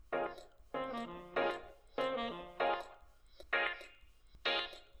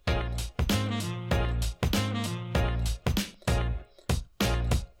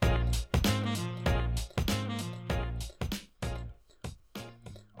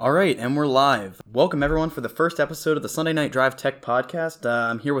All right, and we're live. Welcome, everyone, for the first episode of the Sunday Night Drive Tech Podcast.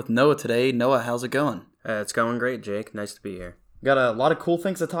 I'm here with Noah today. Noah, how's it going? It's going great, Jake. Nice to be here. Got a lot of cool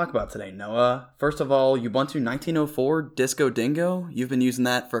things to talk about today, Noah. First of all, Ubuntu 1904 Disco Dingo. You've been using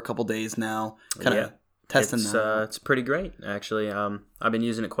that for a couple days now. Kind of testing that. It's pretty great, actually. I've been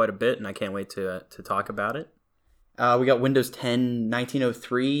using it quite a bit, and I can't wait to talk about it. We got Windows 10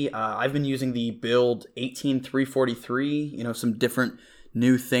 1903. I've been using the build 18343. Some different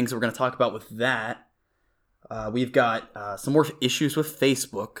new things we're going to talk about with that. We've got some more issues with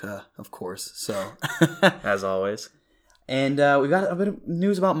Facebook, of course. So, as always. And we've got a bit of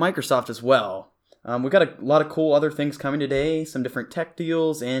news about Microsoft as well. We've got a lot of cool other things coming today, some different tech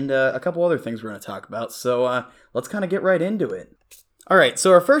deals, and a couple other things we're going to talk about. So let's kind of get right into it. All right,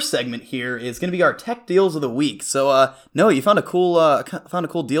 so our first segment here is going to be our tech deals of the week. So, Noah, you found a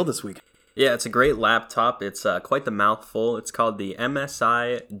cool deal this week. Yeah, it's a great laptop. It's quite the mouthful. It's called the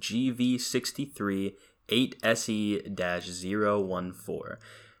MSI GV63 8SE-014.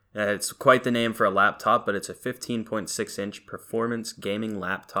 It's quite the name for a laptop, but it's a 15.6-inch performance gaming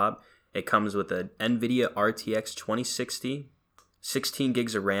laptop. It comes with an NVIDIA RTX 2060, 16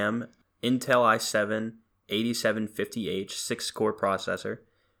 gigs of RAM, Intel i7 8750H 6-core processor,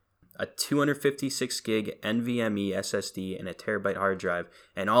 a 256 gig NVMe SSD, and a terabyte hard drive,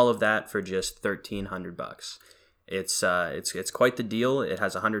 and all of that for just $1,300. It's quite the deal. It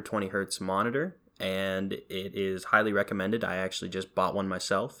has a 120 hertz monitor, and it is highly recommended. I actually just bought one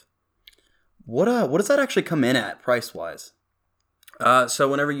myself. What does that actually come in at price wise? So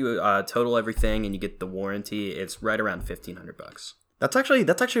whenever you total everything and you get the warranty, it's right around $1,500. That's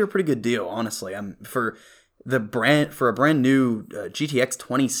actually a pretty good deal, honestly. For a brand new GTX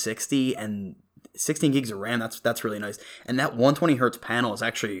 2060 and 16 gigs of RAM. That's really nice. And that 120 hertz panel is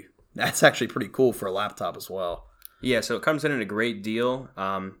actually pretty cool for a laptop as well. Yeah, so it comes in at a great deal.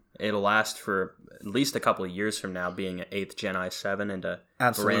 It'll last for at least a couple of years from now, being an 8th Gen i7 and a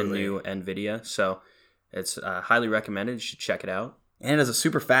brand new NVIDIA. So it's highly recommended. You should check it out. And it has a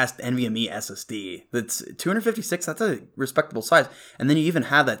super fast NVMe SSD. That's 256. That's a respectable size. And then you even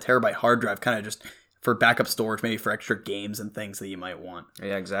have that terabyte hard drive kind of just for backup storage, maybe for extra games and things that you might want.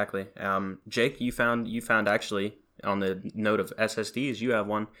 Yeah, exactly. Jake, you found actually, on the note of SSDs, you have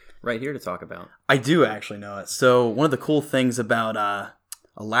one right here to talk about. I do actually know it. So one of the cool things about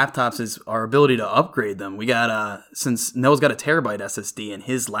laptops is our ability to upgrade them. We got since Noah's got a terabyte SSD in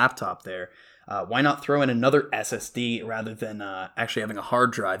his laptop there, why not throw in another SSD rather than actually having a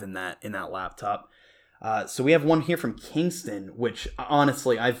hard drive in that laptop? So we have one here from Kingston, which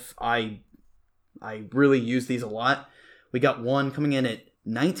honestly I really use these a lot. We got one coming in at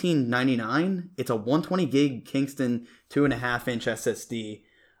 $19.99. It's a 120 gig Kingston 2.5-inch SSD.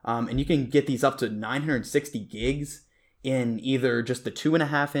 And you can get these up to 960 gigs in either just the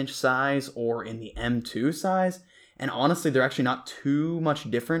 2.5-inch size or in the M2 size. And honestly, they're actually not too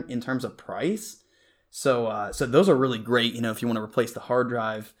much different in terms of price. So those are really great, if you want to replace the hard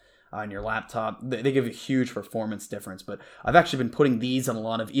drive on your laptop. They give a huge performance difference. But I've actually been putting these on a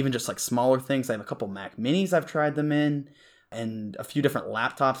lot of even just like smaller things. I have a couple Mac Minis I've tried them in, and a few different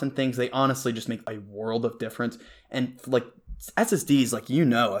laptops and things. They honestly just make a world of difference. And like SSDs,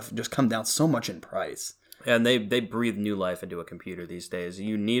 have just come down so much in price. And they breathe new life into a computer these days.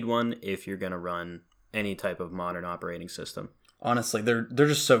 You need one if you're going to run any type of modern operating system. Honestly, they're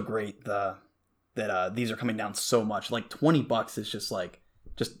just so great that these are coming down so much. Like $20 is just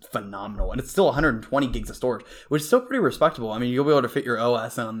phenomenal, and it's still 120 gigs of storage, which is still pretty respectable. I mean, you'll be able to fit your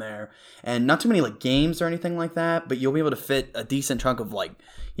OS on there, and not too many like games or anything like that, but you'll be able to fit a decent chunk of like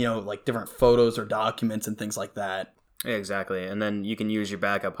different photos or documents and things like that. Yeah, exactly. And then you can use your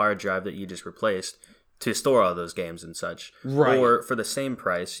backup hard drive that you just replaced to store all those games and such. Right. Or for the same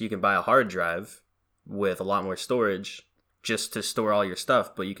price, you can buy a hard drive with a lot more storage just to store all your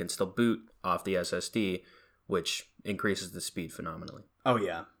stuff, but you can still boot off the SSD, which increases the speed phenomenally. Oh,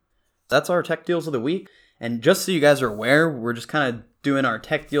 yeah. That's our tech deals of the week. And just so you guys are aware, we're just kind of doing our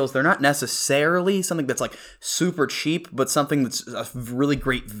tech deals. They're not necessarily something that's like super cheap, but something that's a really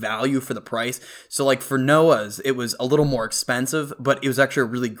great value for the price. So like for Noah's, it was a little more expensive, but it was actually a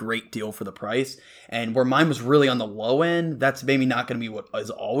really great deal for the price. And where mine was really on the low end, that's maybe not going to be what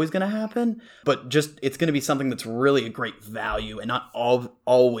is always going to happen, but just it's going to be something that's really a great value and not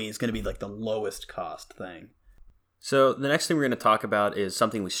always going to be like the lowest cost thing. So the next thing we're going to talk about is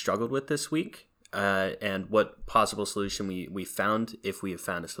something we struggled with this week, and what possible solution we found, if we have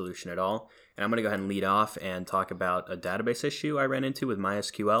found a solution at all. And I'm going to go ahead and lead off and talk about a database issue I ran into with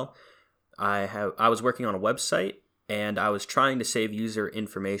MySQL. I was working on a website, and I was trying to save user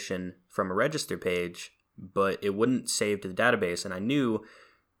information from a register page, but it wouldn't save to the database. And I knew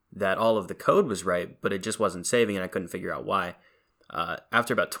that all of the code was right, but it just wasn't saving, and I couldn't figure out why.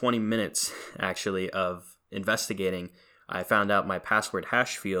 After about 20 minutes, actually, of investigating, I found out my password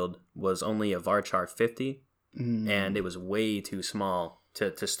hash field was only a varchar 50, and it was way too small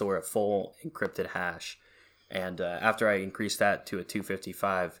to store a full encrypted hash. And after I increased that to a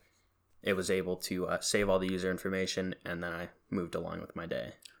 255, it was able to save all the user information, and then I moved along with my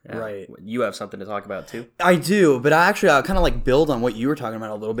day. Right. You have something to talk about too? I do, but I'll kind of like build on what you were talking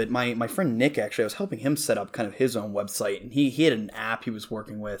about a little bit. My friend Nick, actually, I was helping him set up kind of his own website, and he had an app he was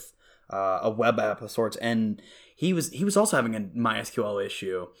working with, a web app of sorts, and he was also having a MySQL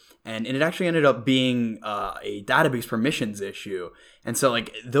issue, and it actually ended up being a database permissions issue. And so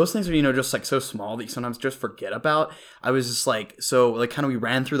like those things are, just like so small that you sometimes just forget about. I was just like, so like kind of we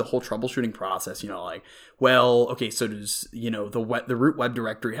ran through the whole troubleshooting process, like, well, okay, so does, the root web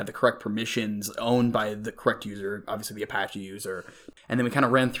directory have the correct permissions owned by the correct user, obviously the Apache user. And then we kind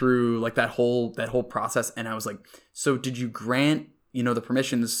of ran through like that whole process, and I was like, so did you grant, the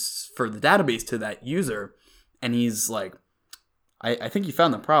permissions for the database to that user? And he's like, I think you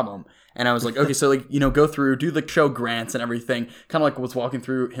found the problem. And I was like, okay, so like, go through, do the show grants and everything. Kind of like was walking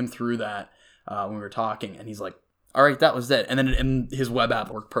him through that when we were talking. And he's like, all right, that was it. And then his web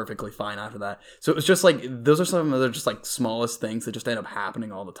app worked perfectly fine after that. So it was just like, those are some of the just like smallest things that just end up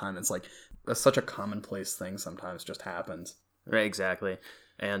happening all the time. It's like such a commonplace thing sometimes just happens. Right, exactly.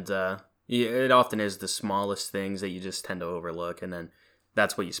 And it often is the smallest things that you just tend to overlook. And then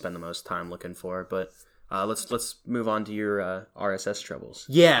that's what you spend the most time looking for. But let's move on to your RSS troubles.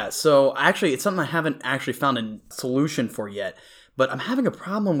 Yeah, so actually it's something I haven't actually found a solution for yet, but I'm having a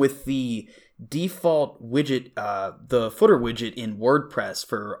problem with the default widget, the footer widget in WordPress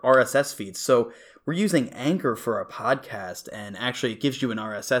for RSS feeds. So we're using Anchor for our podcast, and actually it gives you an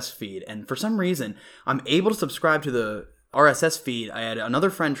RSS feed, and for some reason I'm able to subscribe to the RSS feed. I had another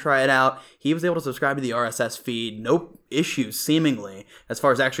friend try it out. He was able to subscribe to the RSS feed. No issues, seemingly, as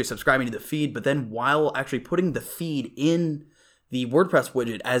far as actually subscribing to the feed. But then while actually putting the feed in the WordPress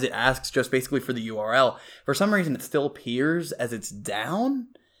widget, as it asks just basically for the URL, for some reason it still appears as it's down.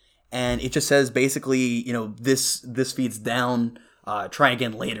 And it just says basically, this feed's down. Try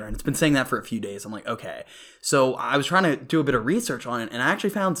again later. And it's been saying that for a few days. I'm like, okay. So I was trying to do a bit of research on it, and I actually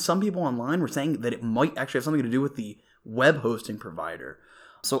found some people online were saying that it might actually have something to do with the web hosting provider.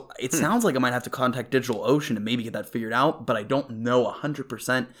 So it sounds like I might have to contact DigitalOcean and maybe get that figured out, but I don't know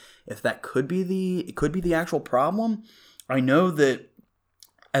 100% if that could be the actual problem. I know that,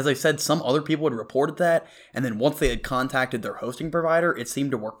 as I said, some other people had reported that, and then once they had contacted their hosting provider, it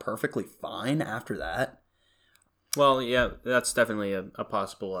seemed to work perfectly fine after that. Well, yeah, that's definitely a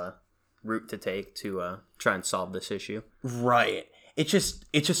possible route to take to try and solve this issue. Right. It's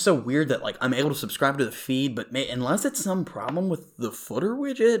just so weird that like I'm able to subscribe to the feed, but unless it's some problem with the footer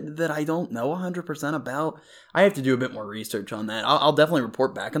widget that I don't know 100% about, I have to do a bit more research on that. I'll definitely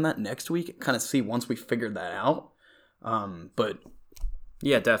report back on that next week, kind of see once we figured that out. But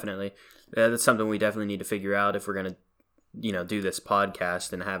yeah, definitely, that's something we definitely need to figure out if we're gonna, do this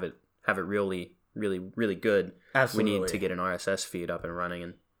podcast and have it really, really, really good. Absolutely. We need to get an RSS feed up and running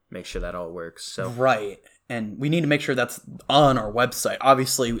and make sure that all works. So right. And we need to make sure that's on our website.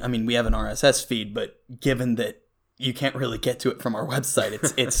 Obviously, I mean, we have an RSS feed, but given that you can't really get to it from our website,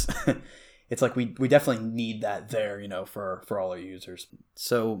 it's it's like we definitely need that there, for all our users.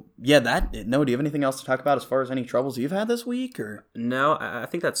 So yeah, Noah, do you have anything else to talk about as far as any troubles you've had this week, or? No, I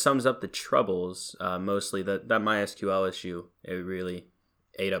think that sums up the troubles. Mostly that MySQL issue, it really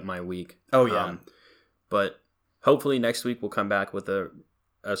ate up my week. Oh yeah. But hopefully next week we'll come back with a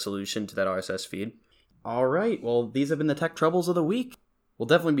solution to that RSS feed. All right. Well, these have been the tech troubles of the week. We'll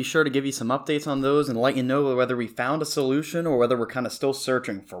definitely be sure to give you some updates on those and let you know whether we found a solution or whether we're kind of still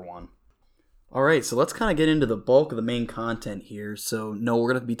searching for one. All right. So let's kind of get into the bulk of the main content here. So, no,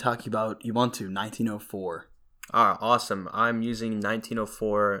 we're going to be talking about Ubuntu 1904. Awesome. I'm using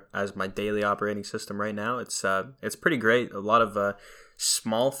 1904 as my daily operating system right now. It's pretty great. A lot of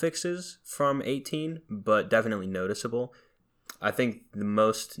small fixes from 18, but definitely noticeable. I think the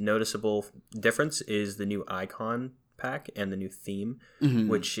most noticeable difference is the new icon pack and the new theme,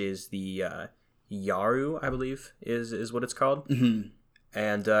 which is the Yaru, I believe, is what it's called. Mm-hmm.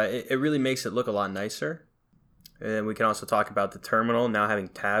 And it really makes it look a lot nicer. And we can also talk about the terminal now having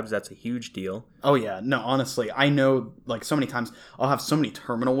tabs. That's a huge deal. Oh, yeah. No, honestly, I know like so many times I'll have so many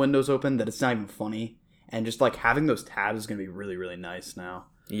terminal windows open that it's not even funny. And just like having those tabs is going to be really, really nice now.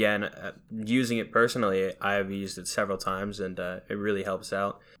 Yeah, and using it personally, I've used it several times, and it really helps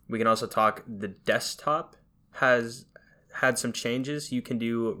out. We can also talk, the desktop has had some changes. You can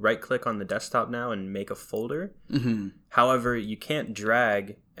do right-click on the desktop now and make a folder. Mm-hmm. However, you can't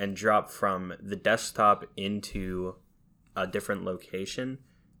drag and drop from the desktop into a different location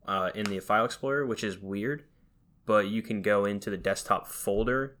in the File Explorer, which is weird. But you can go into the desktop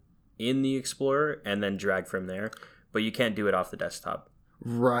folder in the Explorer and then drag from there. But you can't do it off the desktop.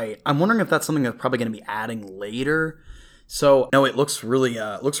 Right. I'm wondering if that's something that's probably going to be adding later. So, no, it looks really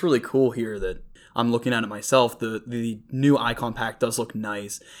cool here that I'm looking at it myself. The new icon pack does look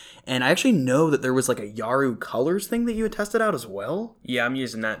nice. And I actually know that there was like a Yaru Colors thing that you had tested out as well. Yeah, I'm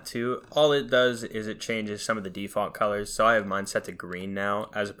using that too. All it does is it changes some of the default colors. So I have mine set to green now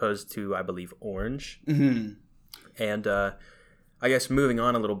as opposed to, I believe, orange. Mm-hmm. And I guess moving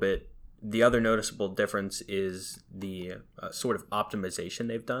on a little bit, the other noticeable difference is the sort of optimization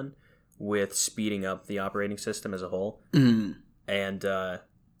they've done with speeding up the operating system as a whole. Mm-hmm. And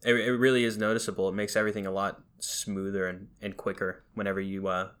it really is noticeable. It makes everything a lot smoother and quicker whenever you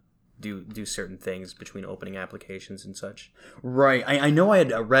do certain things between opening applications and such. Right. I know I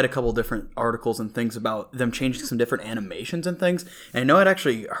had read a couple different articles and things about them changing some different animations and things. And I know I'd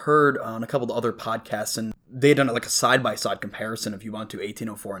actually heard on a couple of other podcasts, and they had done like a side-by-side comparison of Ubuntu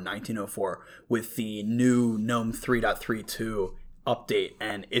 18.04 and 19.04 with the new GNOME 3.32 update.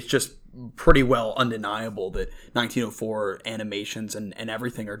 And it's just pretty well undeniable that 19.04 animations and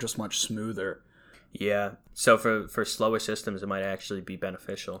everything are just much smoother. Yeah. So for slower systems, it might actually be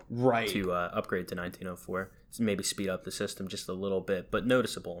beneficial right. to upgrade to 1904. Maybe speed up the system just a little bit, but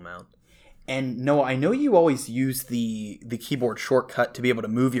noticeable amount. And Noah, I know you always use the keyboard shortcut to be able to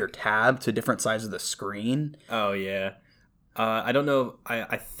move your tab to different sides of the screen. Oh, yeah. I don't know.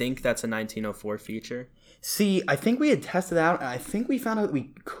 I think that's a 1904 feature. See, I think we had tested out, and I think we found out that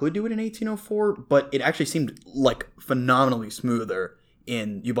we could do it in 1804, but it actually seemed like phenomenally smoother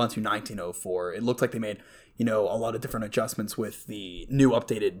in Ubuntu 1904. It looked like they made, a lot of different adjustments with the new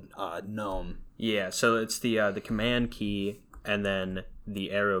updated GNOME. Yeah, so it's the command key and then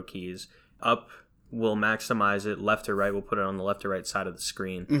the arrow keys. Up will maximize it, left to right will put it on the left to right side of the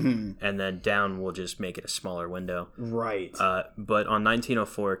screen, mm-hmm. and then down will just make it a smaller window. Right. But on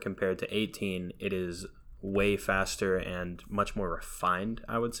 1904 compared to 18, it is way faster and much more refined,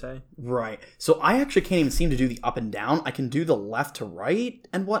 I would say. Right. So I actually can't even seem to do the up and down. I can do the left to right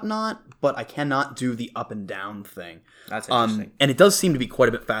and whatnot, but I cannot do the up and down thing. That's interesting. And it does seem to be quite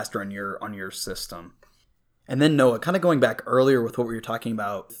a bit faster on your system. And then Noah, kind of going back earlier with what we were talking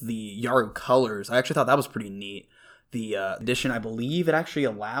about, the Yaru Colors, I actually thought that was pretty neat. The edition, I believe it actually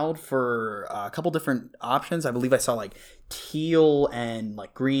allowed for a couple different options. I believe I saw like teal and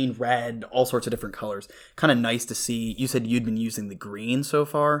like green, red, all sorts of different colors. Kind of nice to see. You said you'd been using the green so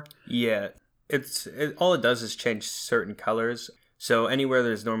far. Yeah, all it does is change certain colors. So anywhere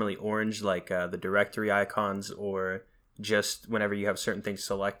there's normally orange, like the directory icons, or just whenever you have certain things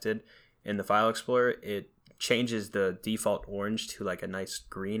selected in the File Explorer, it changes the default orange to like a nice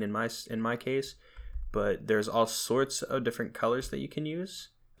green in my case. But there's all sorts of different colors that you can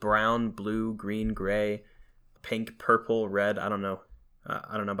use. Brown, blue, green, gray, pink, purple, red. I don't know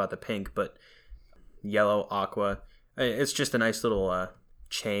about the pink, but yellow, aqua. It's just a nice little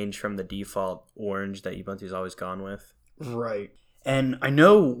change from the default orange that Ubuntu's always gone with. Right. And I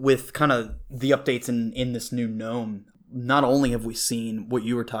know with kind of the updates in this new GNOME, not only have we seen what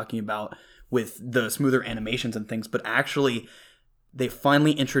you were talking about with the smoother animations and things, but actually they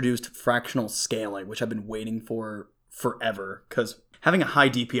finally introduced fractional scaling, which I've been waiting for forever, because having a high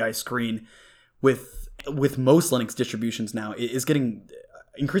DPI screen with most Linux distributions now is getting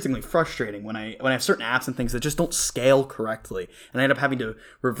increasingly frustrating when I have certain apps and things that just don't scale correctly, and I end up having to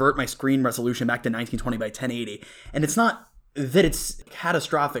revert my screen resolution back to 1920 by 1080. And it's not that it's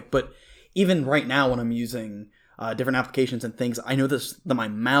catastrophic, but even right now when I'm using different applications and things, I know that my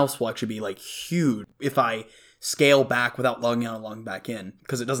mouse will actually be like huge if I scale back without logging out and logging back in,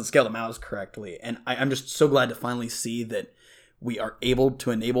 because it doesn't scale the mouse correctly. And I'm just so glad to finally see that we are able to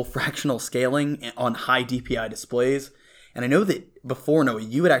enable fractional scaling on high DPI displays. And I know that before, Noah,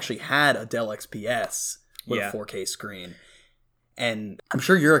 you had actually had a Dell XPS with a 4K screen. And I'm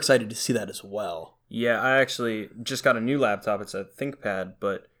sure you're excited to see that as well. Yeah, I actually just got a new laptop. It's a ThinkPad,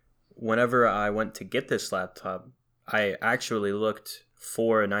 but whenever I went to get this laptop, I actually looked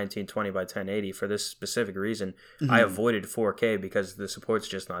for a 1920 by 1080 for this specific reason. Mm-hmm. I avoided 4K because the support's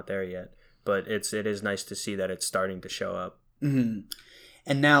just not there yet. But it is nice to see that it's starting to show up. Mm-hmm.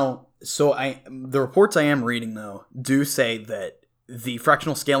 And now, the reports I am reading, though, do say that the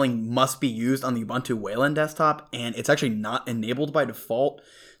fractional scaling must be used on the Ubuntu Wayland desktop, and it's actually not enabled by default.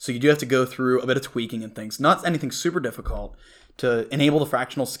 So you do have to go through a bit of tweaking and things. Not anything super difficult to enable the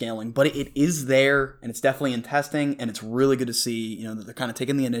fractional scaling, but it is there and it's definitely in testing, and it's really good to see, that they're kind of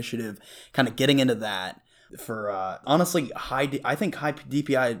taking the initiative, kind of getting into that. For honestly, I think high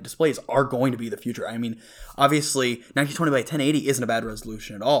DPI displays are going to be the future. I mean, obviously 1920 by 1080 isn't a bad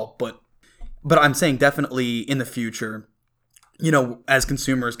resolution at all, but I'm saying definitely in the future, as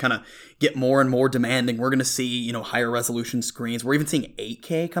consumers kind of get more and more demanding, we're going to see, higher resolution screens. We're even seeing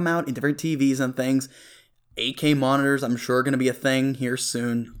 8K come out in different TVs and things. 8K monitors, I'm sure, are going to be a thing here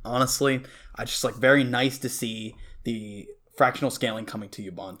soon. Honestly, I just very nice to see the fractional scaling coming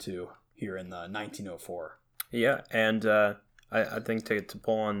to Ubuntu here in the 1904. Yeah, and I think to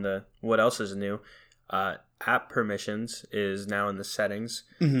pull on the what else is new, app permissions is now in the settings,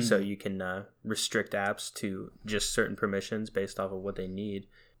 so you can restrict apps to just certain permissions based off of what they need,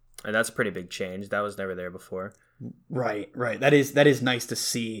 and that's a pretty big change. That was never there before. Right. That is nice to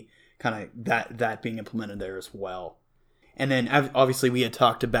see, kind of that being implemented there as well. And then obviously we had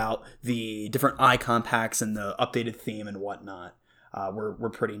talked about the different icon packs and the updated theme and whatnot. Were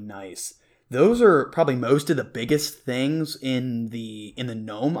pretty nice. Those are probably most of the biggest things in the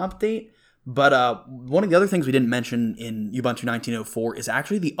GNOME update. But one of the other things we didn't mention in Ubuntu 1904 is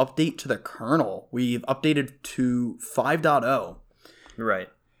actually the update to the kernel. We've updated to 5.0.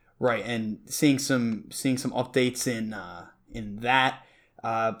 Right, and seeing some updates in that,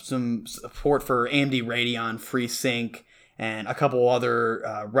 some support for AMD Radeon FreeSync, and a couple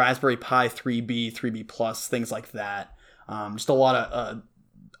other Raspberry Pi 3B, 3B Plus, things like that. Just a lot of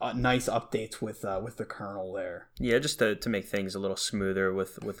nice updates with the kernel there. Yeah, just to make things a little smoother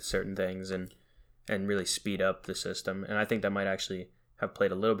with certain things and really speed up the system. And I think that might actually have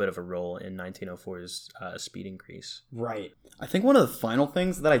played a little bit of a role in 1904's speed increase. Right. I think one of the final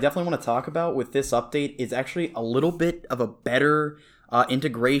things that I definitely want to talk about with this update is actually a little bit of a better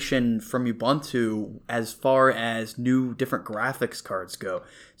integration from Ubuntu as far as new different graphics cards go.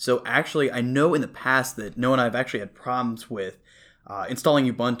 So actually, I know in the past that Noah and I have actually had problems with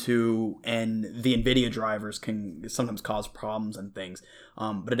installing Ubuntu, and the NVIDIA drivers can sometimes cause problems and things.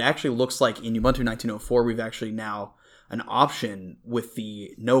 But it actually looks like in Ubuntu 1904, we've actually now an option with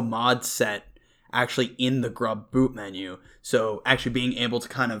the no mod set actually in the grub boot menu. So actually being able to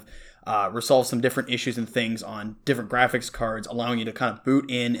kind of resolve some different issues and things on different graphics cards, allowing you to kind of boot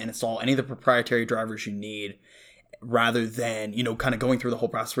in and install any of the proprietary drivers you need, rather than, kind of going through the whole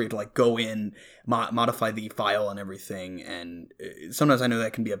process where you have to go in, modify the file and everything. And sometimes I know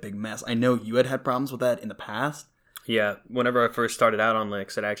that can be a big mess. I know you had problems with that in the past. Yeah, whenever I first started out on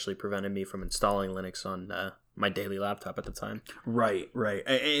Linux, it actually prevented me from installing Linux on my daily laptop at the time. Right.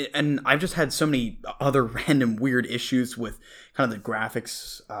 And I've just had so many other random weird issues with kind of the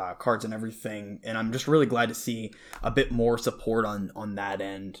graphics cards and everything, and I'm just really glad to see a bit more support on that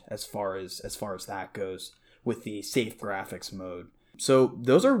end as far as that goes, with the safe graphics mode. So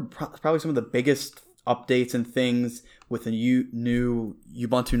those are probably some of the biggest updates and things with the new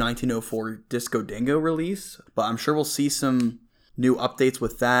Ubuntu 1904 Disco Dingo release. But I'm sure we'll see some new updates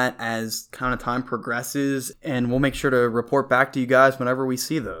with that as kind of time progresses, and we'll make sure to report back to you guys whenever we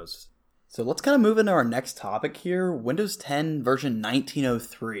see those. So let's kind of move into our next topic here, Windows 10 version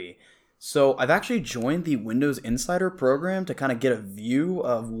 1903. So I've actually joined the Windows Insider program to kind of get a view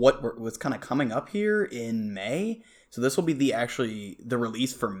of what was kind of coming up here in May. So this will be the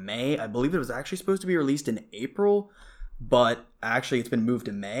release for May. I believe it was actually supposed to be released in April, but actually it's been moved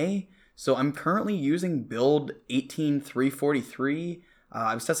to May. So I'm currently using build 18343.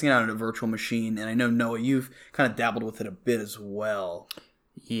 I was testing it out on a virtual machine, and I know, Noah, you've kind of dabbled with it a bit as well.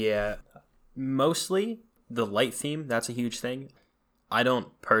 Yeah, mostly the light theme, that's a huge thing. I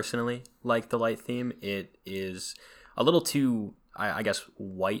don't personally like the light theme. It is a little too, I guess,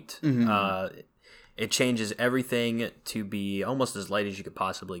 white. Mm-hmm. It changes everything to be almost as light as you could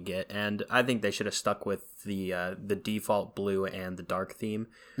possibly get, and I think they should have stuck with the default blue and the dark theme.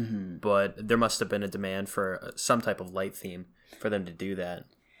 Mm-hmm. But there must have been a demand for some type of light theme for them to do that.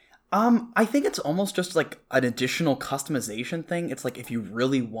 I think it's almost just like an additional customization thing. It's like if you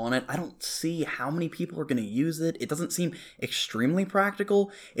really want it, I don't see how many people are going to use it. It doesn't seem extremely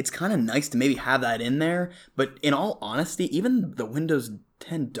practical. It's kind of nice to maybe have that in there. But in all honesty, even the Windows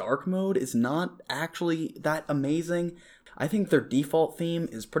 10 dark mode is not actually that amazing. I think their default theme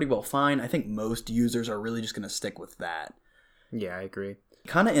is pretty well fine. I think most users are really just going to stick with that. Yeah, I agree.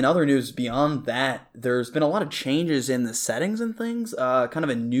 Kind of in other news beyond that, there's been a lot of changes in the settings and things. Kind of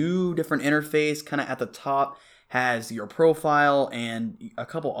a new different interface kind of at the top has your profile and a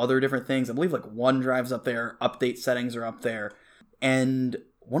couple other different things. I believe like OneDrive's up there, update settings are up there. And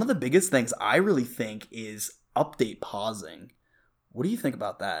one of the biggest things I really think is update pausing. What do you think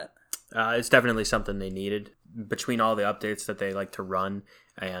about that? It's definitely something they needed. between all the updates that they like to run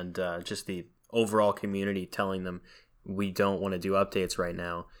and just the overall community telling them we don't want to do updates right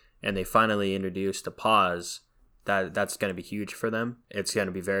now, and they finally introduced a pause, that's going to be huge for them. It's going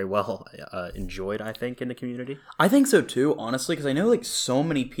to be very well enjoyed, I think, in the community. I think so too, honestly, because I know like so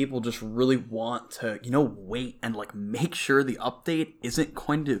many people just really want to, wait and like make sure the update isn't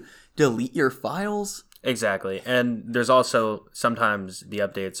going to delete your files. Exactly. And there's also sometimes the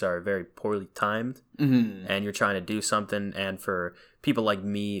updates are very poorly timed, and you're trying to do something, and for people like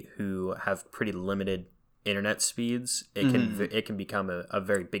me who have pretty limited internet speeds, it can become a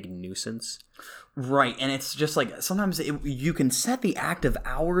very big nuisance. Right, and it's just like sometimes you can set the active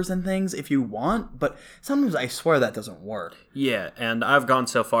hours and things if you want, but sometimes I swear that doesn't work. Yeah, and I've gone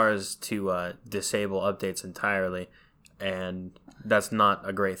so far as to disable updates entirely, and that's not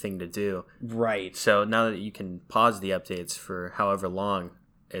a great thing to do. Right. So now that you can pause the updates for however long,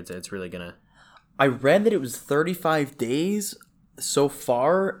 it's really gonna... I read that it was 35 days so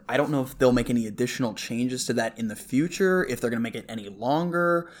far. I don't know if they'll make any additional changes to that in the future, if they're going to make it any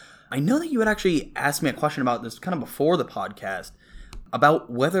longer. I know that you had actually asked me a question about this kind of before the podcast,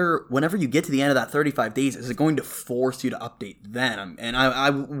 about whether whenever you get to the end of that 35 days, is it going to force you to update then? And I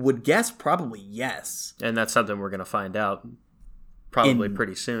would guess probably yes. And that's something we're going to find out probably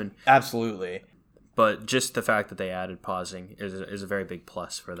pretty soon. Absolutely. But just the fact that they added pausing is a very big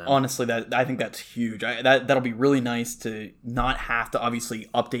plus for them. Honestly, I think that's huge. That'll be really nice to not have to obviously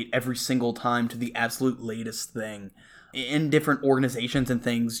update every single time to the absolute latest thing. In different organizations and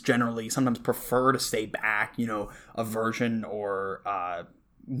things, generally sometimes prefer to stay back, a version or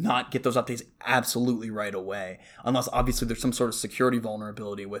not get those updates absolutely right away, unless obviously there's some sort of security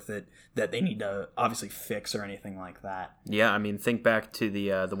vulnerability with it that they need to obviously fix or anything like that. Yeah, I mean, think back to the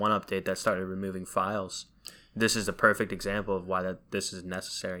one update that started removing files. This is a perfect example of why this is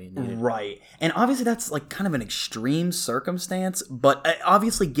necessary and needed. Right. And obviously that's like kind of an extreme circumstance, but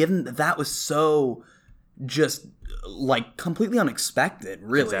obviously given that was so just like completely unexpected,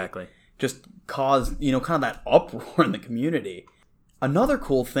 really. Exactly. Just caused, kind of that uproar in the community. Another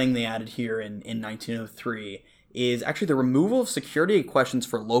cool thing they added here in 1903 is actually the removal of security questions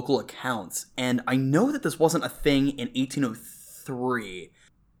for local accounts. And I know that this wasn't a thing in 1803,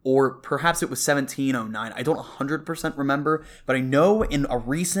 or perhaps it was 1709. I don't 100% remember, but I know in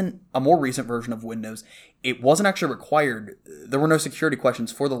a more recent version of Windows, it wasn't actually required. There were no security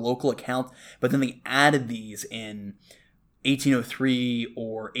questions for the local account, but then they added these in 1803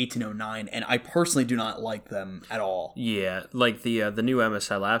 or 1809, and I personally do not like them at all. Yeah, like the new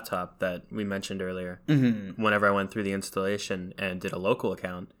MSI laptop that we mentioned earlier. Mm-hmm. Whenever I went through the installation and did a local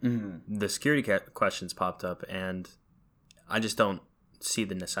account, the security questions popped up, and I just don't see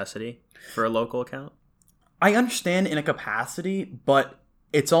the necessity for a local account. I understand in a capacity, but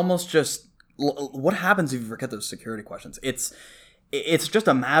it's almost just what happens if you forget those security questions? It's just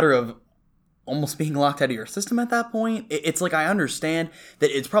a matter of almost being locked out of your system at that point. It's like, I understand that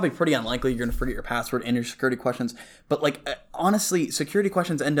it's probably pretty unlikely you're going to forget your password and your security questions, but like honestly, security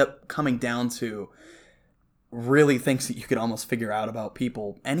questions end up coming down to really things that you could almost figure out about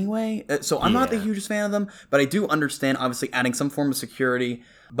people anyway. So I'm not the hugest fan of them, but I do understand obviously adding some form of security,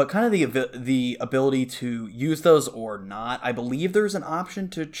 but kind of the ability to use those or not. I believe there's an option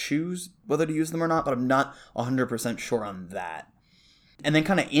to choose whether to use them or not, but I'm not 100% sure on that. And then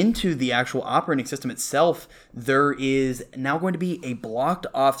kind of into the actual operating system itself, there is now going to be a blocked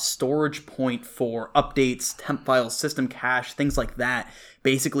off storage point for updates, temp files, system cache, things like that.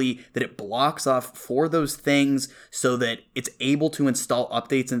 Basically, that it blocks off for those things so that it's able to install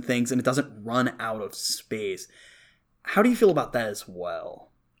updates and things and it doesn't run out of space. How do you feel about that as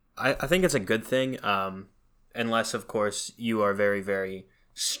well? I think it's a good thing, unless, of course, you are very, very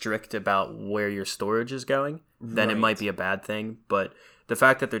strict about where your storage is going. Then it might be a bad thing. But the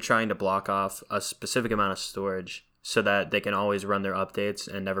fact that they're trying to block off a specific amount of storage so that they can always run their updates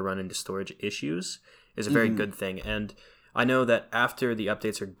and never run into storage issues is a very good thing. And I know that after the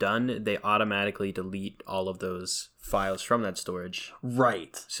updates are done, they automatically delete all of those files from that storage.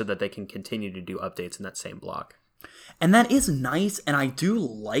 Right. So that they can continue to do updates in that same block. And that is nice, and I do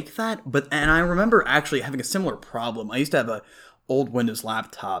like that. And I remember actually having a similar problem. I used to have a old Windows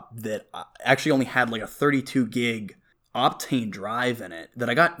laptop that actually only had like a 32 gig Optane drive in it that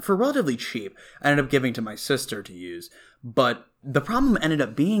I got for relatively cheap. I ended up giving to my sister to use. But the problem ended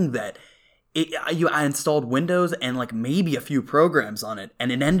up being that I installed Windows and like maybe a few programs on it,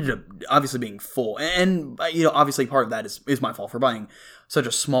 and it ended up obviously being full. And obviously part of that is my fault for buying such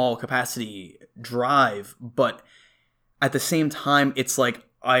a small capacity drive. But at the same time, it's like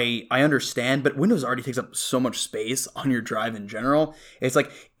I understand, but Windows already takes up so much space on your drive in general. It's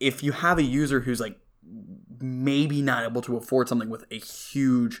like if you have a user who's like maybe not able to afford something with a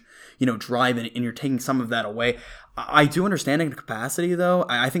huge, drive in it, and you're taking some of that away. I do understand the capacity, though.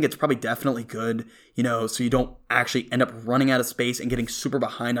 I think it's probably definitely good, so you don't actually end up running out of space and getting super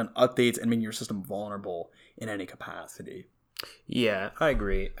behind on updates and making your system vulnerable in any capacity. Yeah, I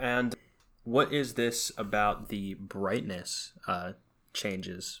agree. And what is this about the brightness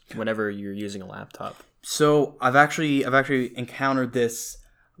changes whenever you're using a laptop? So I've actually encountered this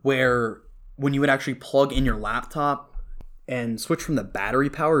where when you would actually plug in your laptop and switch from the battery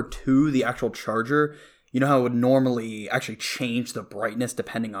power to the actual charger, you know how it would normally actually change the brightness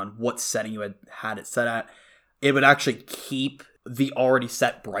depending on what setting you had it set at. It would actually keep the already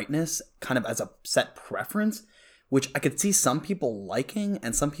set brightness kind of as a set preference, which I could see some people liking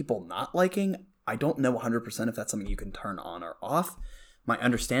and some people not liking. I don't know 100% if that's something you can turn on or off. My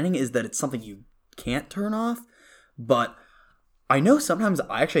understanding is that it's something you can't turn off, but I know sometimes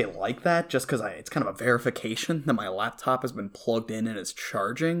I actually like that just because it's kind of a verification that my laptop has been plugged in and is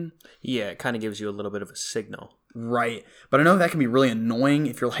charging. Yeah, it kind of gives you a little bit of a signal. Right. But I know that can be really annoying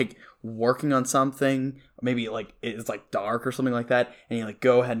if you're working on something, maybe it's dark or something like that, and you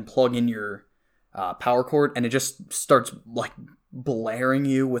go ahead and plug in your power cord and it just starts blaring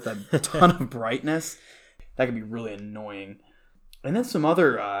you with a ton of brightness. That can be really annoying. And then some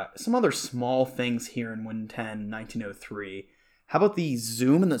other small things here in Win 10 1903. How about the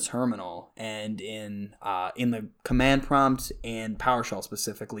zoom in the terminal and in the command prompt and PowerShell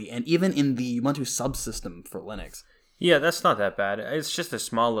specifically, and even in the Ubuntu subsystem for Linux? Yeah, that's not that bad. It's just a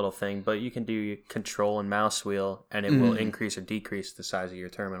small little thing, but you can do control and mouse wheel, and it will increase or decrease the size of your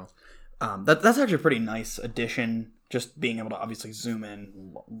terminal. That's actually a pretty nice addition. Just being able to obviously zoom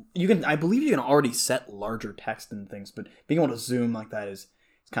in. I believe you can already set larger text and things, but being able to zoom like that is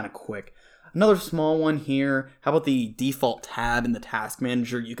kind of quick. Another small one here. How about the default tab in the task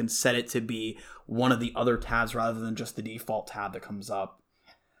manager? You can set it to be one of the other tabs rather than just the default tab that comes up.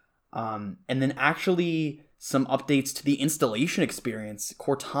 And then actually some updates to the installation experience.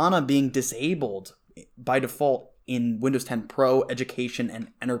 Cortana being disabled by default in Windows 10 Pro, Education,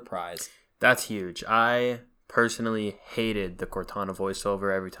 and Enterprise. That's huge. I personally hated the Cortana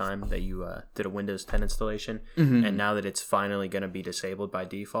voiceover every time that you did a Windows 10 installation, and now that it's finally going to be disabled by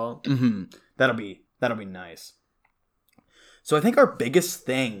default, that'll be nice. So I think our biggest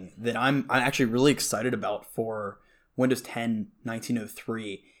thing that I'm actually really excited about for Windows 10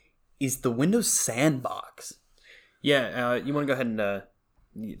 1903 is the Windows Sandbox. Yeah, you want to go ahead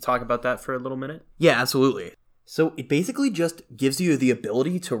and talk about that for a little minute? Yeah, absolutely. So it basically just gives you the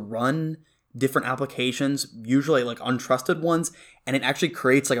ability to run different applications, usually untrusted ones, and it actually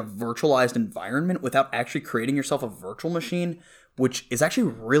creates a virtualized environment without actually creating yourself a virtual machine, which is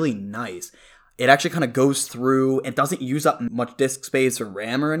actually really nice. It actually kind of goes through, it doesn't use up much disk space or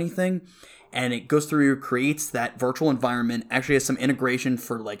RAM or anything, and it goes through, creates that virtual environment, actually has some integration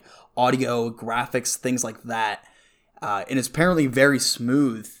for audio, graphics, things like that, and it's apparently very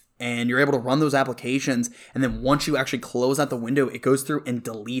smooth. And you're able to run those applications, and then once you actually close out the window, it goes through and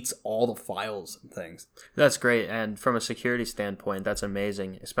deletes all the files and things. That's great, and from a security standpoint, that's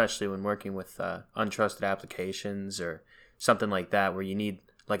amazing, especially when working with untrusted applications or something like that, where you need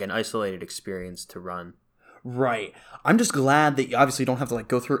an isolated experience to run. Right. I'm just glad that you obviously don't have to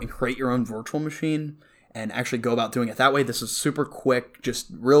go through and create your own virtual machine and actually go about doing it that way. This is super quick, just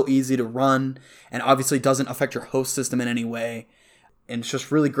real easy to run, and obviously doesn't affect your host system in any way. And it's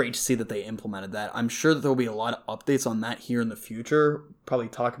just really great to see that they implemented that. I'm sure that there will be a lot of updates on that here in the future. Probably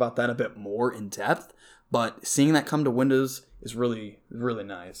talk about that a bit more in depth. But seeing that come to Windows is really, really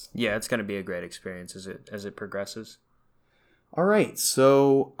nice. Yeah, it's going to be a great experience as it progresses. All right,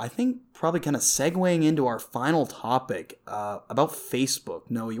 so I think probably kind of segueing into our final topic about Facebook.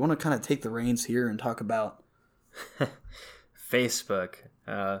 Noah, you want to kind of take the reins here and talk about Facebook.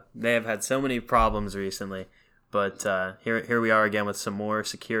 They have had so many problems recently. But here we are again with some more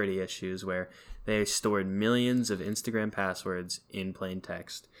security issues where they stored millions of Instagram passwords in plain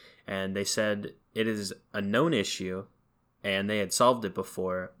text. And they said it is a known issue, and they had solved it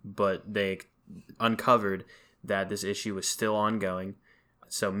before, but they uncovered that this issue was still ongoing.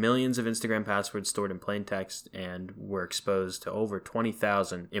 So millions of Instagram passwords stored in plain text and were exposed to over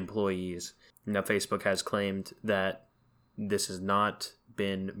 20,000 employees. Now, Facebook has claimed that this has not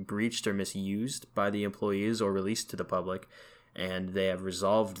been breached or misused by the employees or released to the public, and they have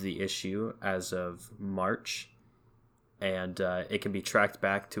resolved the issue as of March, and it can be tracked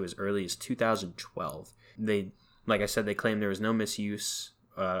back to as early as 2012. They, like I said, they claim there was no misuse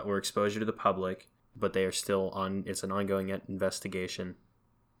or exposure to the public, but they are still on. It's an ongoing investigation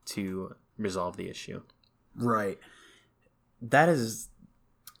to resolve the issue. Right. That is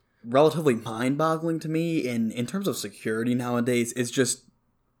relatively mind-boggling to me in terms of security nowadays. It's just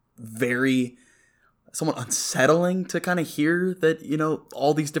very somewhat unsettling to kind of hear that,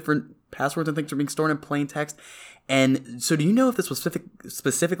 all these different passwords and things are being stored in plain text. And so do you know if this was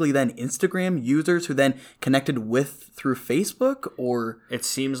specifically then Instagram users who then connected with through Facebook, or? It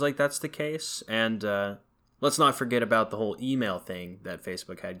seems like that's the case. And let's not forget about the whole email thing that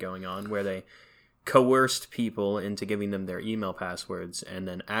Facebook had going on, where they coerced people into giving them their email passwords and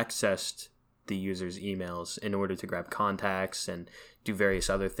then accessed the user's emails in order to grab contacts and do various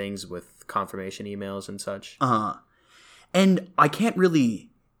other things with confirmation emails and such. And I can't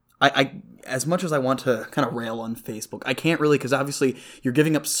really, I as much as I want to kind of rail on Facebook, I can't really, because obviously you're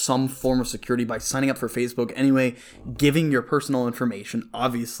giving up some form of security by signing up for Facebook anyway, giving your personal information.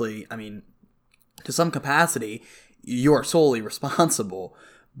 Obviously, I mean, to some capacity, you are solely responsible,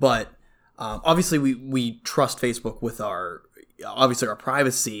 but obviously we trust Facebook with our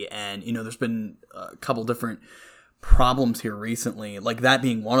privacy, and there's been a couple different problems here recently, like that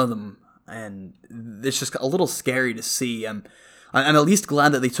being one of them, and it's just a little scary to see. I'm at least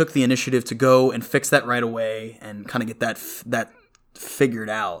glad that they took the initiative to go and fix that right away and kind of get that figured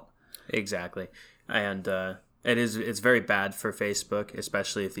out. Exactly, and it's very bad for Facebook,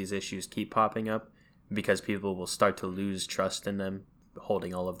 especially if these issues keep popping up, because people will start to lose trust in them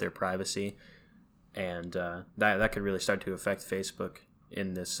holding all of their privacy, and that could really start to affect Facebook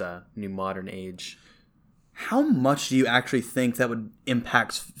in this new modern age. How much do you actually think that would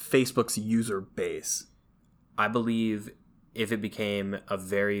impact Facebook's user base? I believe if it became a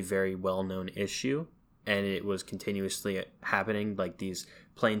very, very well-known issue and it was continuously happening, like these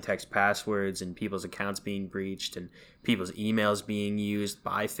plain text passwords and people's accounts being breached and people's emails being used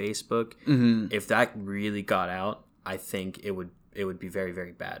by Facebook, if that really got out, I think it would be very,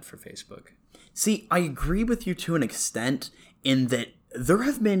 very bad for Facebook. See, I agree with you to an extent in that there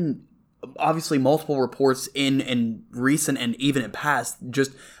have been obviously multiple reports in recent and even in past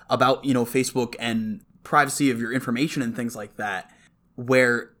just about, Facebook and privacy of your information and things like that,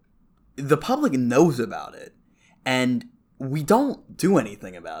 where the public knows about it and we don't do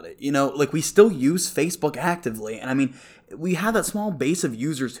anything about it. Like we still use Facebook actively. And I mean, we have that small base of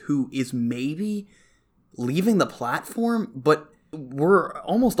users who is maybe leaving the platform, but we're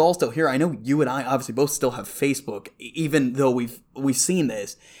almost all still here. I know you and I obviously both still have Facebook, even though we've seen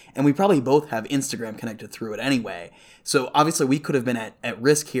this, and we probably both have Instagram connected through it anyway. So obviously we could have been at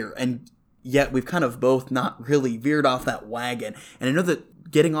risk here, and yet we've kind of both not really veered off that wagon. And I know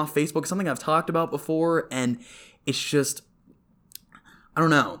that getting off Facebook is something I've talked about before, and it's just, I don't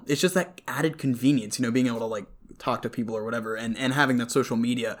know, it's just that added convenience, being able to like talk to people or whatever, and having that social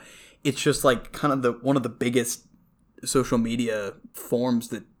media. It's just like kind of one of the biggest social media forms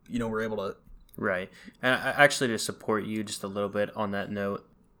that we're able to. Right. And actually, to support you just a little bit on that note,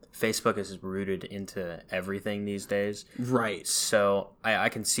 Facebook is rooted into everything these days. Right. So I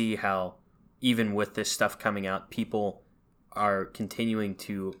can see how even with this stuff coming out, people are continuing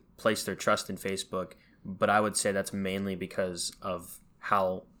to place their trust in Facebook, but I would say that's mainly because of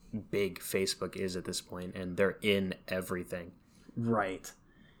how big Facebook is at this point, and they're in everything. Right.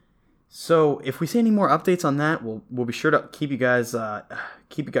 So if we see any more updates on that, we'll be sure to keep you guys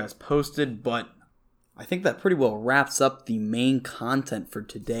posted. But I think that pretty well wraps up the main content for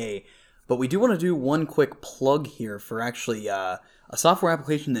today. But we do want to do one quick plug here for actually a software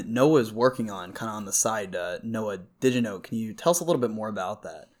application that Noah is working on, kind of on the side. Noah, DigiNote, can you tell us a little bit more about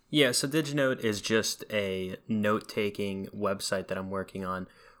that? Yeah, so DigiNote is just a note-taking website that I'm working on,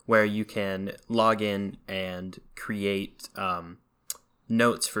 where you can log in and create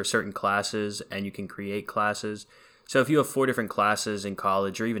notes for certain classes, and you can create classes. So if you have 4 different classes in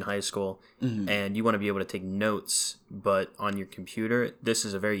college or even high school, and you want to be able to take notes but on your computer, this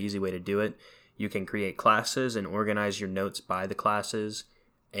is a very easy way to do it. You can create classes and organize your notes by the classes,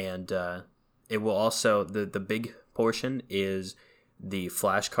 and it will also, the big portion is the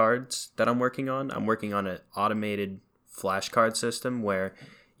flashcards that I'm working on. I'm working on an automated flashcard system where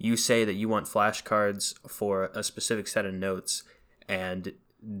you say that you want flashcards for a specific set of notes, and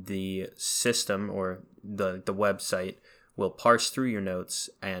the system or the website will parse through your notes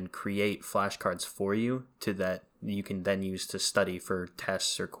and create flashcards for you that you can then use to study for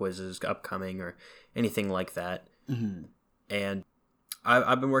tests or quizzes upcoming or anything like that. And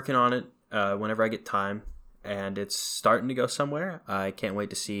I've been working on it whenever I get time, and it's starting to go somewhere. I can't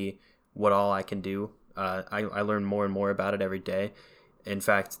wait to see what all I can do. I learn more and more about it every day. In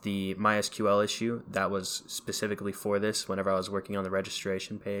fact, the MySQL issue, that was specifically for this whenever I was working on the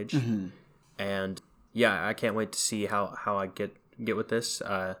registration page. And yeah, I can't wait to see how I get with this.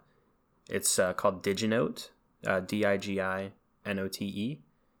 It's called DigiNote, DIGINOTE.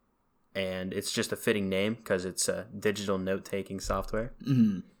 and it's just a fitting name because it's a digital note-taking software.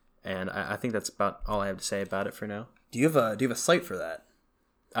 Mm-hmm. And I think that's about all I have to say about it for now. Do you have a site for that?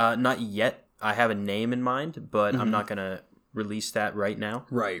 Not yet. I have a name in mind, but I'm not going to release that right now.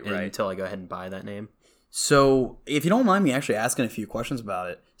 Right. Until I go ahead and buy that name. So, if you don't mind me actually asking a few questions about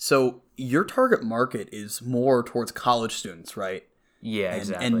it. So, your target market is more towards college students, right? Yeah,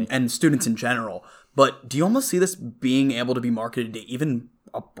 exactly. And students in general. But do you almost see this being able to be marketed to even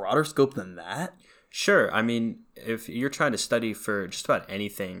a broader scope than that? Sure. I mean, if you're trying to study for just about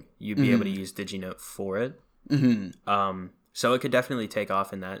anything, you'd be able to use DigiNote for it. Mm-hmm. So it could definitely take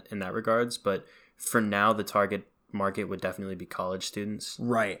off in that regards. But for now, the target market would definitely be college students.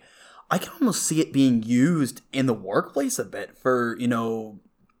 Right. I can almost see it being used in the workplace a bit for,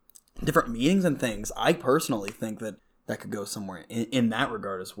 different meetings and things. I personally think that could go somewhere in that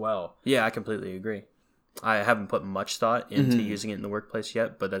regard as well. Yeah, I completely agree. I haven't put much thought into using it in the workplace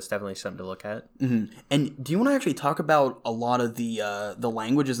yet, but that's definitely something to look at. Mm-hmm. And do you want to actually talk about a lot of the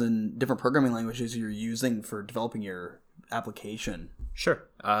languages and different programming languages you're using for developing your application? Sure.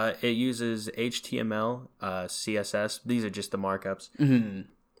 It uses HTML, CSS. These are just the markups. Mm-hmm.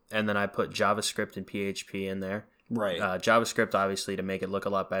 And then I put JavaScript and PHP in there. Right. JavaScript, obviously, to make it look a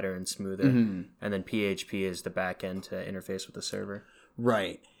lot better and smoother. Mm-hmm. And then PHP is the back end to interface with the server.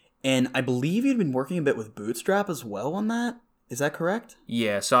 Right. And I believe you'd been working a bit with Bootstrap as well on that. Is that correct?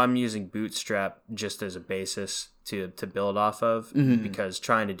 Yeah, so I'm using Bootstrap just as a basis to build off of, because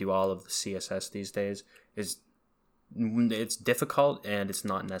trying to do all of the CSS these days it's difficult and it's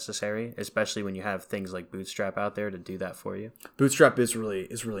not necessary, especially when you have things like Bootstrap out there to do that for you. Bootstrap is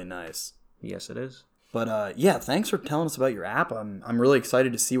really nice. Yes, it is. But yeah, thanks for telling us about your app. I'm really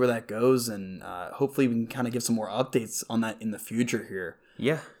excited to see where that goes, and hopefully we can kind of give some more updates on that in the future here.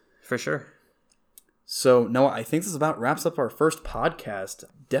 Yeah, for sure. So, Noah, I think this about wraps up our first podcast.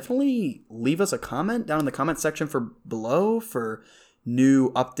 Definitely leave us a comment down in the comment section below for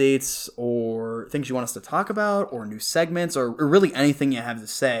new updates or things you want us to talk about, or new segments, or really anything you have to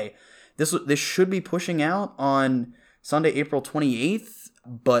say. This should be pushing out on Sunday, April 28th,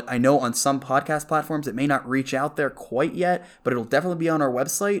 but I know on some podcast platforms it may not reach out there quite yet, but it'll definitely be on our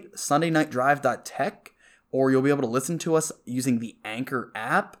website, sundaynightdrive.tech, or you'll be able to listen to us using the Anchor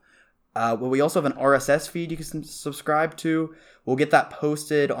app. We also have an RSS feed you can subscribe to. We'll get that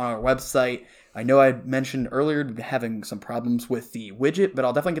posted on our website. I know I mentioned earlier having some problems with the widget, but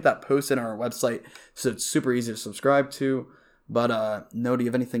I'll definitely get that posted on our website so it's super easy to subscribe to. But, Noah, do you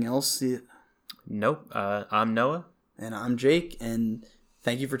have anything else? Nope. I'm Noah. And I'm Jake, and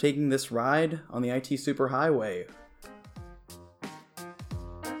thank you for taking this ride on the IT Superhighway.